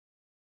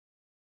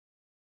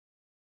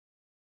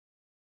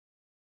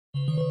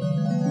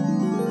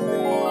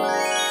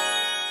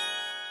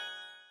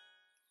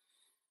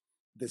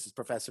This is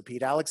Professor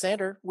Pete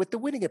Alexander with the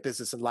Winning at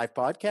Business and Life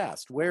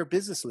podcast, where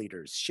business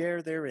leaders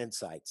share their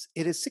insights.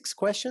 It is 6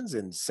 questions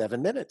in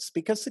 7 minutes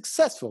because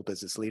successful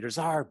business leaders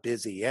are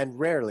busy and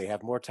rarely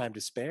have more time to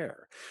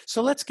spare.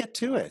 So let's get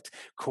to it.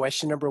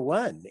 Question number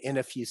one, in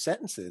a few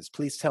sentences,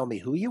 please tell me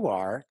who you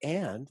are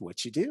and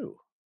what you do.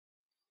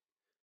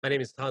 My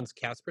name is Hans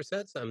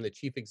Kaspersets. I'm the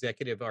chief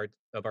executive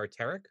of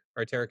Arteric.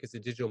 Arteric is a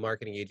digital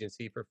marketing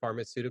agency for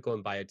pharmaceutical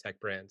and biotech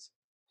brands.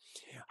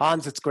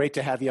 Hans, it's great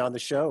to have you on the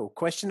show.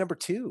 Question number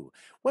two,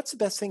 what's the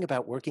best thing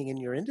about working in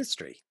your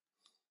industry?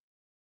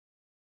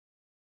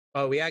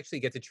 We actually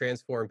get to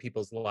transform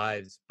people's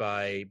lives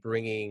by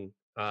bringing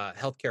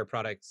healthcare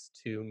products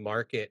to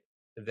market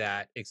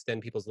that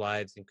extend people's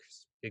lives and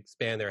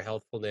expand their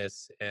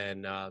healthfulness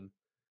and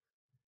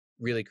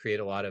really create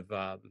a lot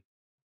of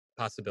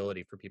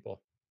possibility for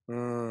people.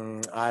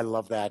 I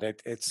love that.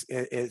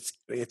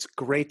 It's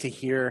great to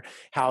hear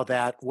how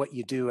that what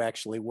you do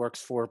actually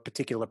works for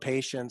particular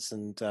patients,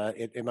 and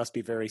it must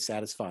be very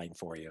satisfying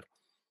for you.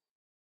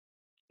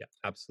 Yeah,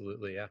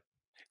 absolutely. Yeah.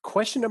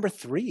 Question number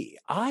three.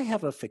 I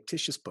have a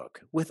fictitious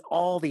book with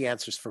all the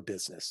answers for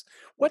business.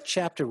 What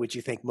chapter would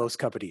you think most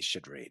companies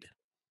should read?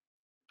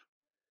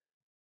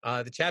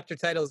 The chapter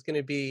title is going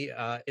to be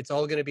 "It's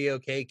All Going to Be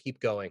Okay.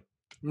 Keep Going."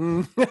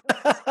 Mm.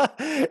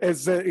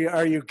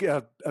 Are you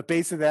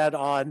basing that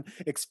on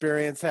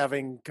experience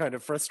having kind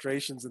of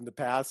frustrations in the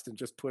past and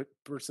just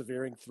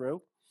persevering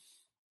through?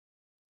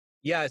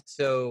 Yeah.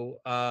 So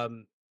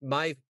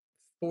my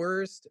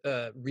first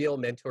real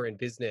mentor in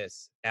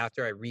business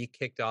after I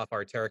re-kicked off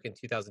Arteric in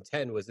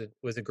 2010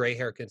 was a gray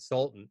hair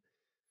consultant.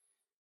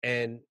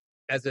 And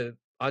as an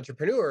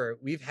entrepreneur,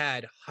 we've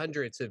had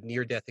hundreds of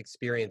near-death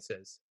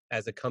experiences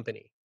as a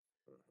company,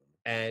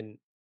 and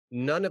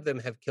none of them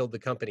have killed the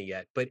company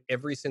yet. But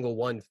every single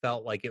one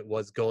felt like it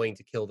was going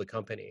to kill the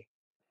company.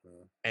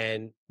 Mhm.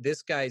 And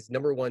this guy's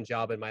number one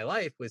job in my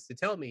life was to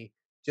tell me,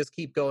 just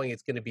keep going.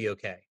 It's going to be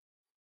okay.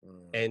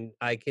 Mm. And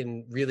I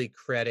can really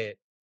credit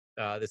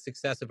the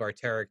success of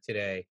Arteric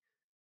today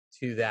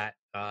to that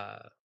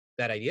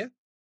idea.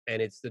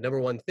 And it's the number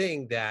one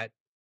thing that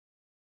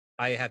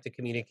I have to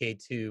communicate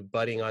to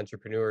budding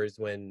entrepreneurs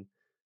when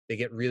they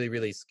get really,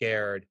 really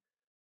scared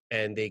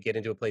and they get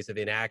into a place of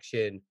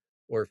inaction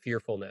or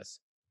fearfulness.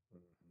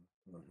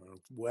 Mhm,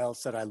 mhm. Well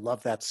said. I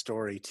love that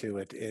story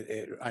too.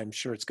 I'm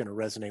sure it's going to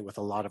resonate with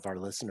a lot of our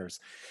listeners.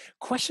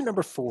 Question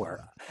number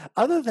four.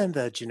 Other than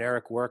the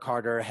generic work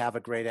harder, have a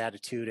great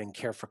attitude, and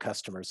care for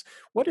customers,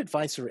 what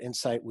advice or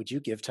insight would you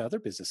give to other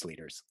business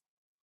leaders?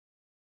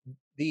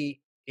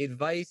 The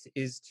advice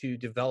is to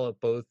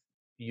develop both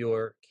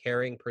your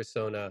caring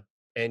persona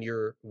and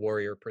your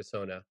warrior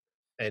persona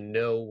and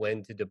know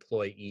when to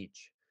deploy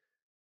each.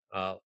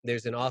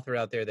 There's an author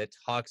out there that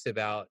talks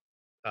about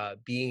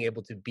being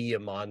able to be a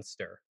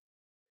monster.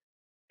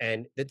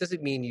 And that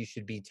doesn't mean you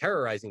should be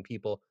terrorizing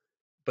people,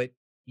 but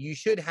you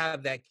should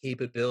have that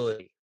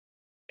capability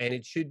and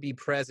it should be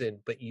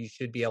present, but you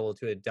should be able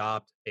to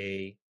adopt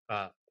a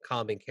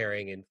calm and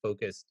caring and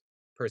focused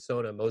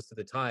persona most of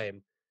the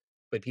time.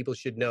 But people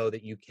should know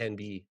that you can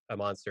be a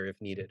monster if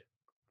needed.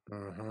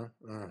 Hmm,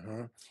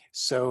 hmm.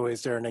 So,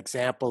 is there an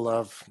example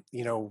of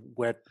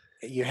what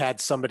you had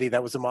somebody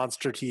that was a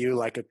monster to you,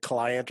 like a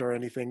client or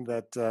anything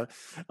that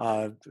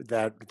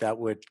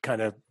would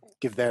kind of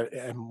give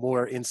that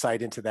more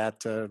insight into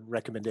that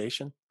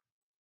recommendation?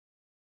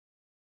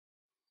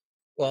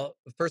 Well,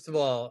 first of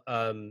all,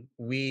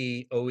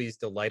 we always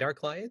delight our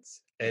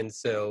clients. And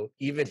so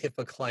even if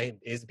a client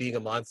is being a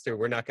monster,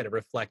 we're not going to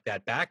reflect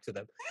that back to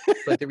them.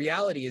 But the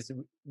reality is,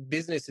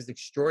 business is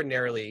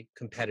extraordinarily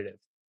competitive.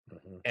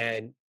 Hmm.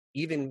 And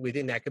even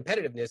within that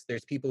competitiveness,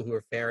 there's people who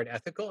are fair and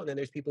ethical, and then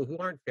there's people who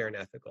aren't fair and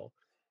ethical.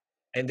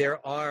 And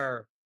there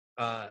are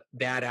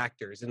bad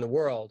actors in the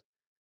world,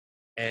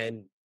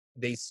 and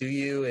they sue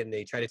you and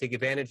they try to take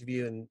advantage of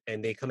you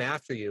and they come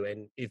after you.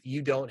 And if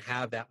you don't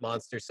have that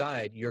monster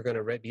side, you're going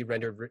to be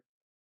rendered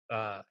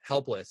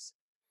helpless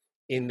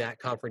in that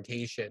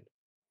confrontation.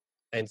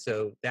 And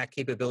so that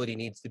capability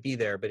needs to be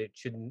there, but it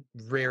should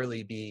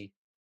rarely be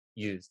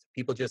used.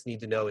 People just need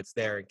to know it's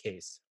there in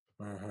case.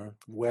 Hmm.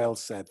 Well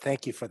said.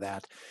 Thank you for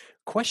that.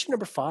 Question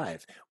number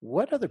five.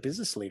 What other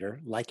business leader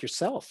like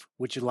yourself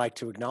would you like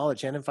to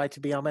acknowledge and invite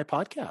to be on my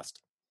podcast?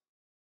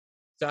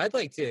 So I'd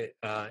like to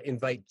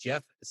invite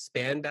Jeff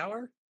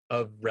Spanbauer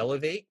of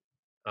Relevate.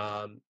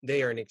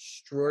 They are an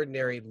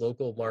extraordinary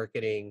local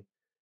marketing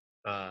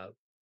uh,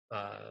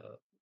 uh,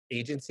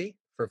 agency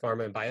for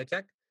pharma and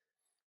biotech.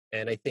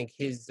 And I think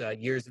his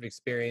years of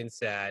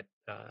experience at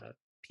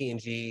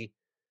P&G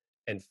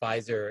and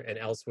Pfizer and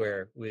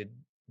elsewhere would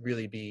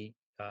really be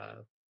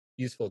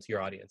useful to your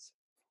audience.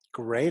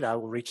 Great. I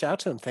will reach out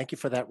to him. Thank you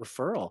for that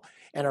referral.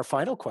 And our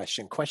final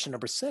question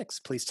number six.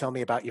 Please tell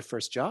me about your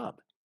first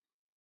job.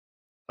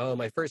 Oh,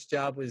 my first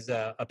job was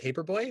a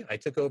paper boy. I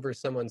took over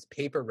someone's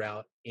paper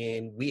route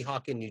in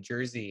Weehawken, New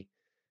Jersey,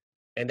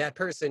 and that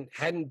person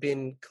hadn't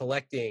been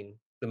collecting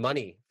the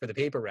money for the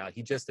paper route.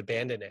 He just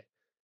abandoned it.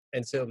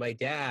 And so my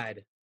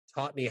dad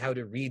taught me how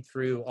to read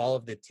through all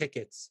of the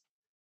tickets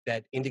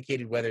that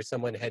indicated whether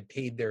someone had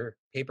paid their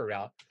paper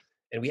route.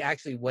 And we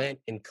actually went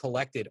and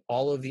collected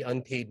all of the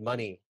unpaid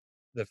money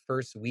the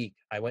first week.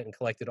 I went and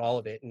collected all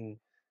of it. And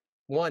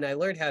one, I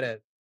learned how to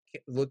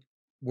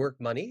work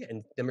money.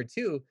 And number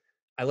two,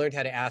 I learned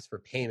how to ask for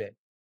payment.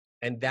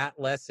 And that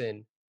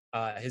lesson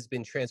has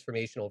been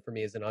transformational for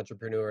me as an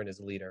entrepreneur and as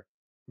a leader.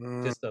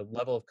 Just a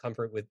level of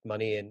comfort with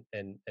money and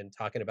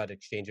talking about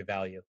exchange of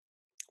value.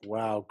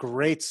 Wow,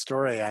 great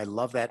story. I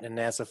love that. And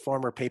as a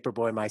former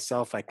paperboy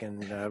myself, I can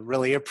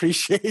really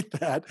appreciate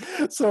that.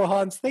 So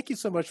Hans, thank you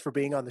so much for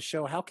being on the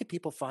show. How can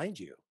people find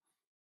you?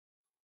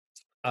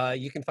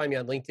 You can find me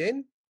on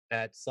LinkedIn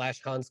at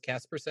 /Hans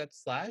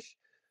Kasperset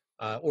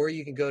 / or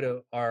you can go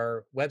to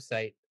our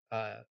website,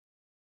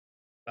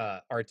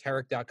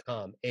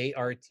 arteric.com,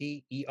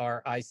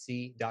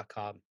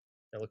 ARTERIC.com.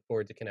 I look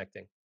forward to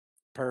connecting.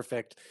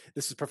 Perfect.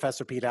 This is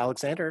Professor Pete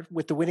Alexander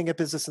with the Winning at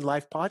Business and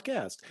Life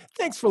podcast.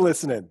 Thanks for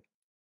listening.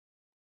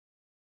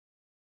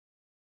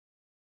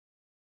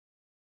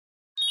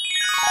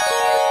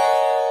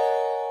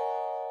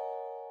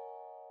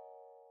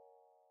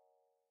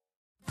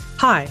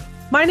 Hi,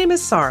 my name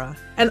is Sarah,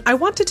 and I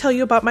want to tell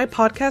you about my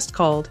podcast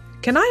called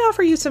Can I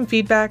Offer You Some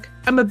Feedback?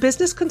 I'm a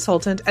business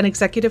consultant and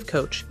executive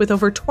coach with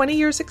over 20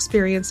 years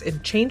experience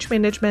in change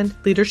management,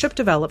 leadership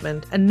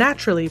development, and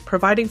naturally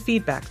providing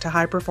feedback to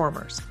high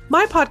performers.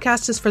 My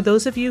podcast is for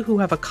those of you who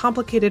have a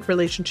complicated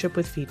relationship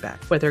with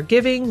feedback, whether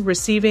giving,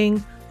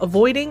 receiving,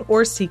 avoiding,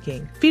 or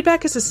seeking.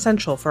 Feedback is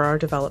essential for our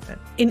development.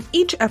 In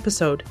each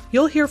episode,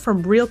 you'll hear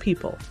from real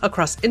people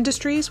across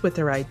industries with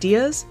their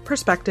ideas,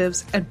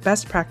 perspectives, and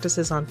best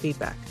practices on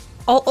feedback.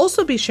 I'll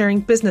also be sharing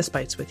business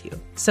bites with you,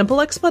 simple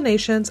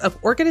explanations of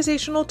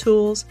organizational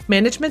tools,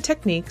 management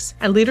techniques,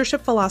 and leadership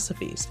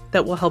philosophies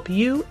that will help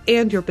you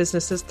and your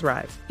businesses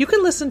thrive. You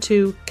can listen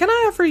to Can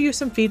I Offer You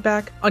Some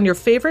Feedback on your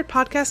favorite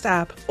podcast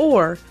app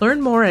or learn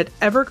more at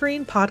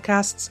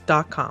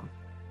evergreenpodcasts.com.